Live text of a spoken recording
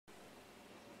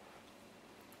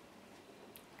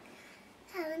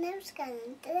name's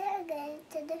Kanan. Today we're going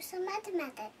to do some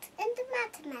mathematics. In the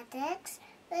mathematics,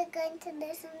 we're going to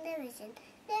do some division.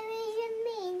 Division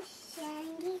means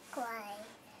sharing equally.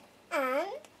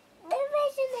 And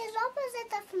division is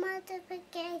opposite of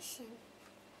multiplication.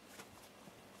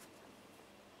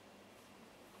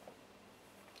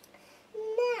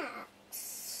 Now,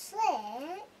 6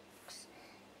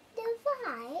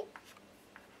 divide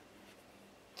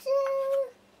 2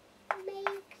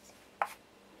 makes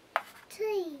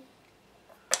 3.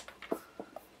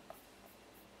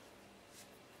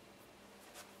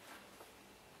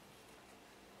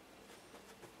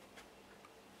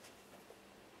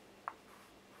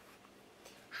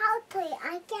 How to?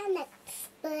 I can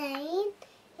explain.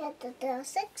 You have to do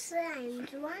 6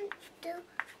 lines. 1, 2,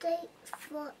 3,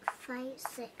 4, 5,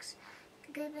 6.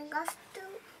 Giving us to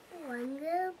one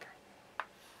group,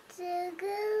 2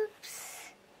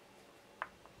 groups,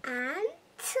 and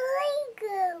 3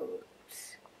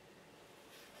 groups.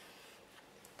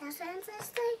 That's the answer,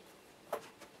 3.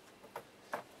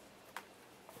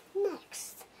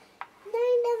 Next, 9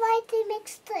 divided 3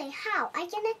 makes 3. How? I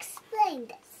can explain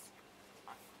this.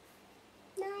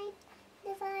 9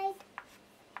 divided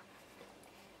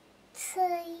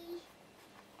 3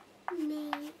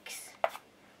 makes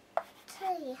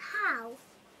 3. How?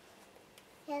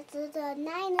 You have to do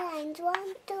 9 lines.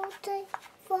 1, 2, 3,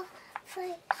 4,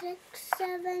 5, 6,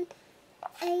 7,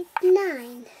 8,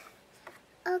 9.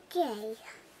 Okay.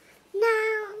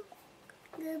 Now,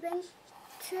 grouping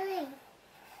 3.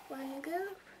 One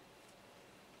group.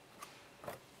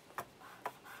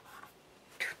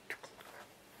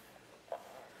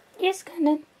 Yes,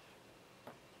 Kanan.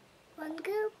 One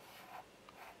group.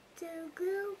 2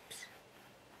 groups.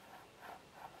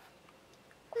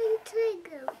 And 3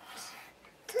 groups.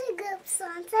 3 groups, so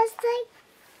answers 3.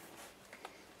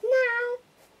 Now,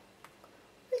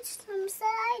 which sum shall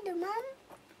I do, Mom?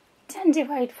 10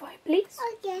 divide 5, please.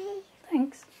 Okay.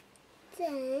 Thanks.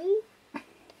 10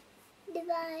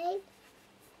 divide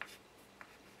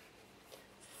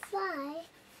 5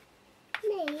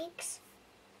 makes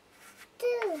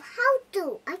 2. How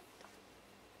to? I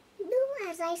do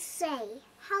as I say.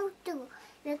 How to?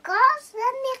 Because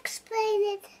let me explain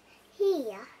it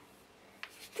here.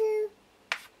 2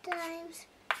 times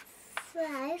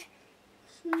 5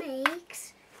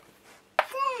 makes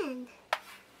 10.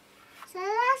 So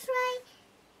that's why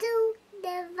 2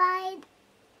 divide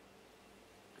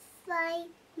 5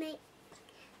 makes.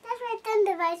 That's why 10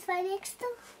 divides 5 makes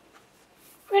 2.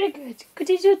 Very good. Could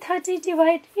you do 30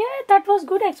 divide? Yeah, that was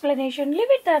good explanation. Leave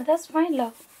it there. That's fine,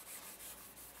 love.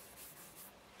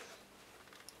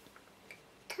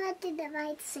 30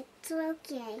 divides 6.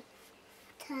 Okay.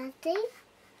 30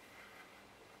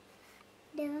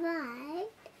 divide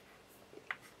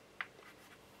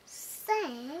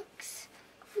 6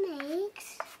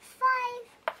 makes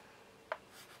 5.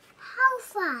 How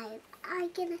 5? I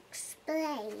can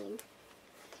explain.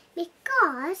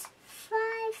 Because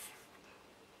 5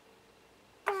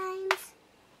 times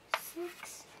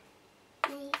 6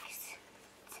 makes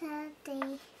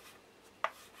 30.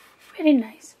 Very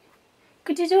nice.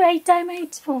 Could you do 8 times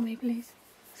 8 for me, please?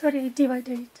 Sorry, divide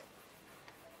 8.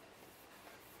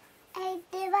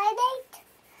 8 divide 8.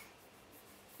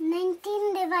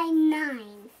 19 divide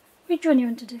 9. Which one you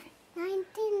want to do?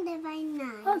 19 divide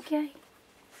 9. Okay.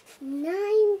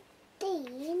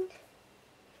 19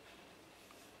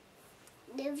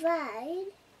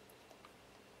 divide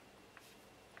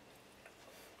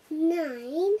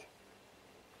 9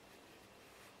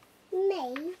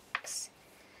 makes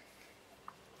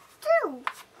 2.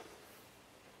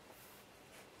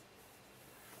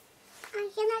 I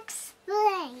can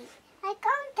explain. I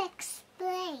can't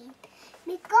explain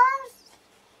because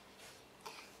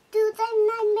 2 times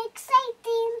 9 makes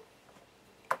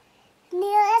 18.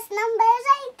 Nearest number is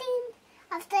 18.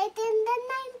 After 18, then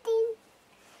 19.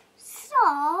 So,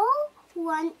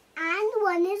 1 and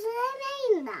 1 is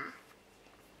remainder.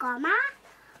 Comma.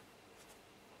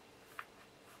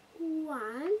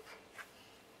 1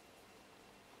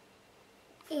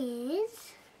 is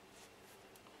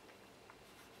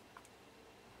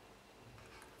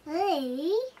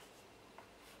remain.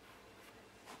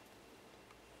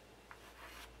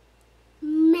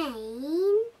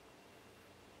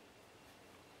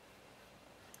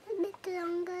 A bit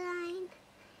longer line.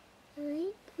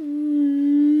 Remain.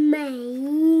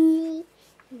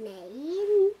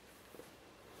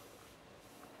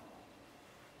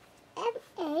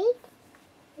 M8.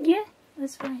 Yeah,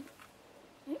 that's fine.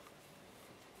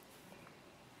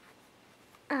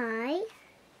 I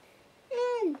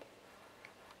N.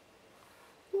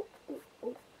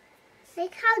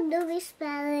 Like, how do we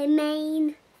spell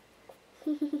remain?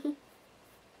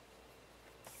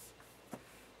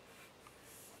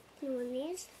 One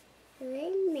is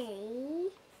remain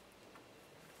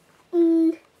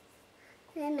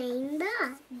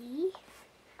body.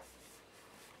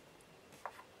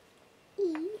 E.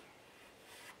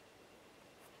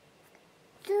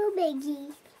 Too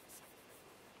biggie.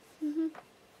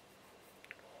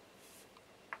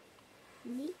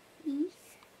 E.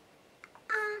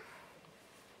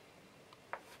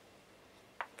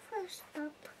 First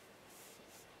stop.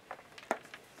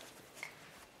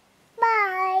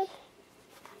 Bye.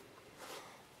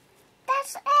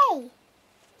 That's A.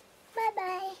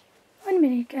 Bye-bye. 1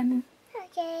 minute, Kanan.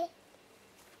 Okay.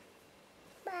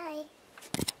 Bye.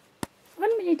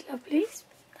 1 minute, love, please.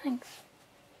 Thanks.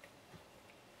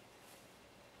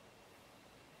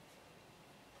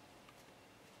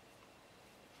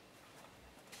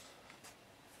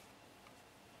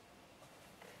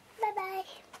 Bye-bye.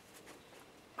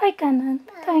 Bye, Kanan.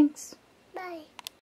 Bye. Thanks.